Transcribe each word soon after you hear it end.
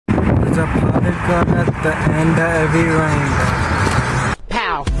There's a pot of gun at the end of every rainbow.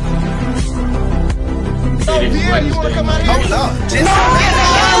 Pow! Oh, Pierre, you wanna come out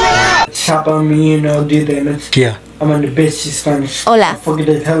here? Chop on me, you know, do damage. Yeah. I'm on the bitch, she's Spanish. Hola. Forget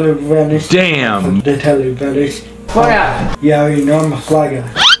the teller vanish. Damn. The teller vanish. Yeah, you already know I'm a fly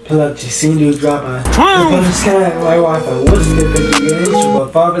guy. Pull up to scene, do drop by. The police can't have my Wi-Fi. What's the 50 inch?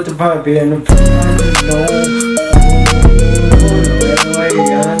 But 5 at the party and the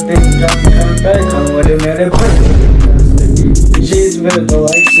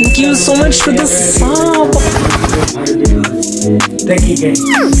Thank you so much for the sub. Thank you, gang.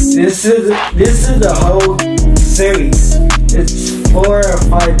 This is the whole series. It's 4 or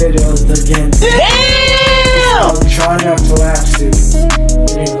 5 videos again. Damn! Try not to laugh soon.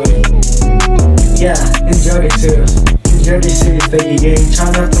 Anyway, yeah, enjoy the series. Enjoy the series, thank you, gang. Try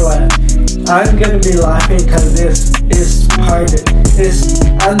not to laugh. I'm gonna be laughing because this is part of it.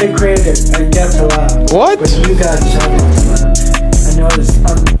 I'm the creator. I get to laugh. What? But you guys try not to laugh. I know it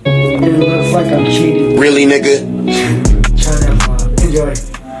looks like I'm cheating. Really, nigga? Try not to laugh. Enjoy.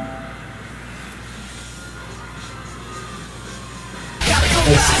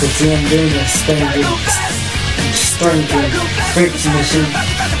 Let's see I'm doing a stranger friction machine.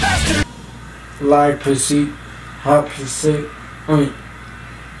 Live pursuit. Hot pursuit.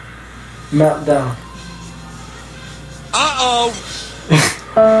 Meltdown. Uh-oh!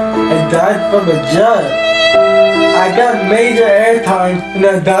 I died from a jet. I got major airtime and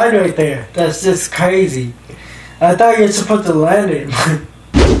I died right there. That's just crazy. I thought you were supposed to land it.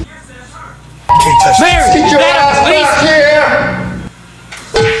 Mary, Get your ass back here!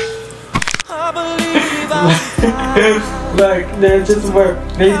 Like they just were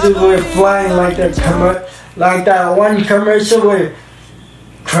flying like that one commercial where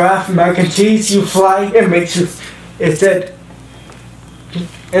Kraft mac and cheese, you fly, it makes you, it said,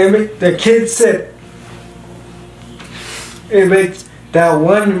 the kid said, it makes that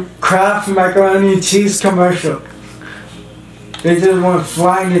one Kraft macaroni and cheese commercial. They just went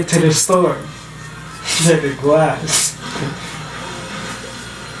flying into the store. To the glass.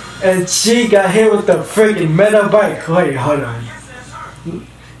 And she got hit with the freaking metal bike. Wait, hold on.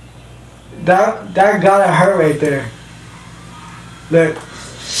 That gotta hurt right there. Look.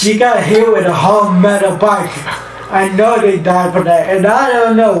 She got hit with a whole metal bike. I know they died for that. And I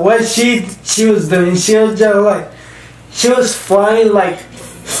don't know what she was doing. She was just like, she was flying like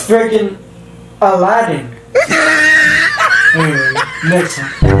freaking Aladdin. Anyway, next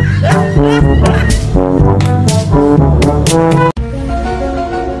one.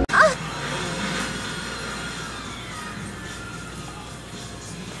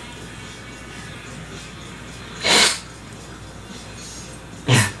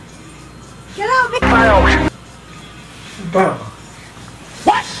 Bro,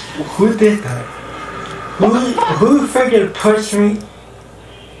 what? Who did that? Who freaking pushed me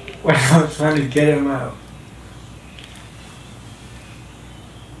when I was trying to get him out?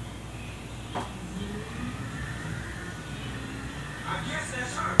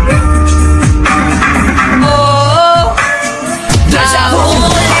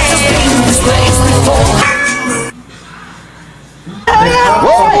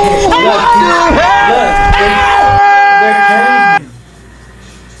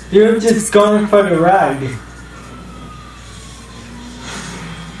 You're just going for the ride.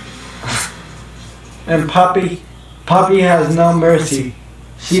 And Poppy has no mercy.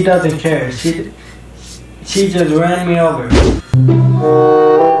 She doesn't care. She just ran me over.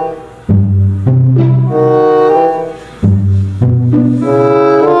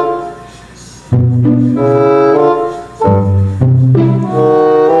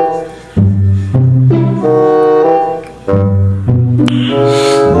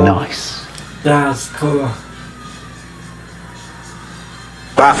 Nice. That's cool.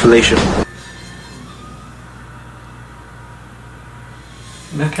 Bye, Felicia.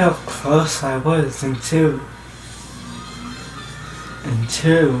 Look how close I was in two.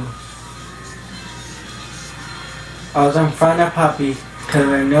 I was in front of Poppy because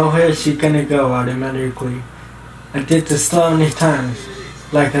I know where she's gonna go automatically. I did the so many times.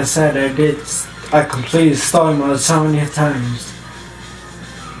 Like I said, I completed story mode so many times.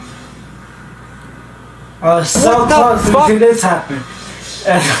 I was so close until this happened.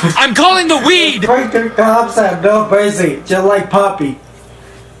 I'm calling the weed! The cops have no mercy, just like Poppy.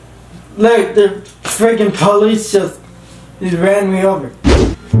 Look, the freaking police just ran me over.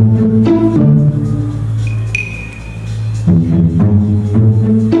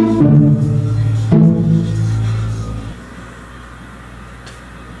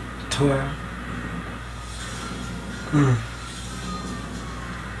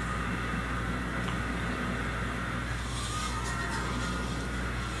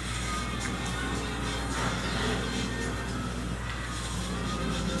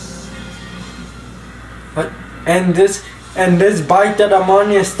 And this bike that I'm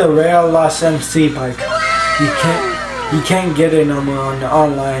on is the Real Lost MC bike. You can't get it no more on the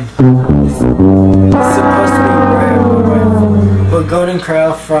online. It's supposed to be rare, but Golden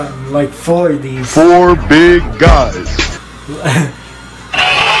Corral from like 4 of these. 4 big guys.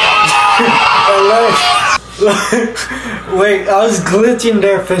 Wait, I was glitching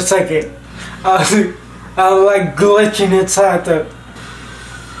there for a second. I was like glitching inside the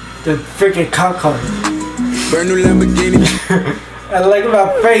freaking cop car. Brand new Lamborghini. And like my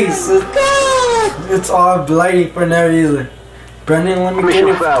face, it's all bloody for no reason. Brandon, let me get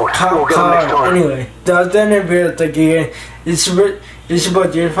a cop car. Anyway, that was the interview with the gear. It's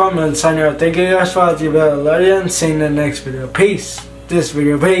about your phone and sign out. Thank you guys for watching. Love you and see you in the next video. Peace. This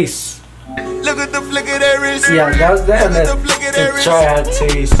video, peace. Look at the flick of that wrist. Yeah, that was the end of the try-out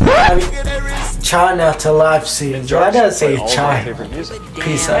series. I mean, try not to live series. Why did I say try?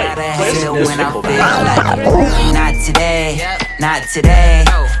 Peace out. Not today, not today,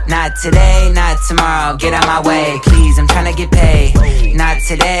 not today, not tomorrow. Get out my way, please, I'm trying to get paid. Not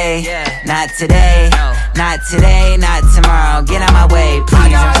today, not today, not today, not tomorrow. Get out my way,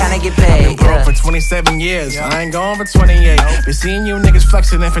 please, I'm trying to get paid. I've been broke for 27 years, I ain't going for 28. Been seeing you niggas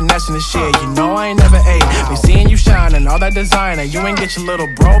flexing and finessing the shit. You know I ain't never ate. Been seeing you shining, all that designer. You ain't get your little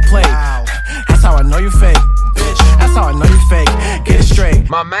bro plate. That's how I know you fake, bitch. That's how I know you fake. Get it straight.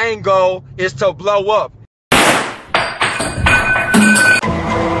 My main goal is to blow up.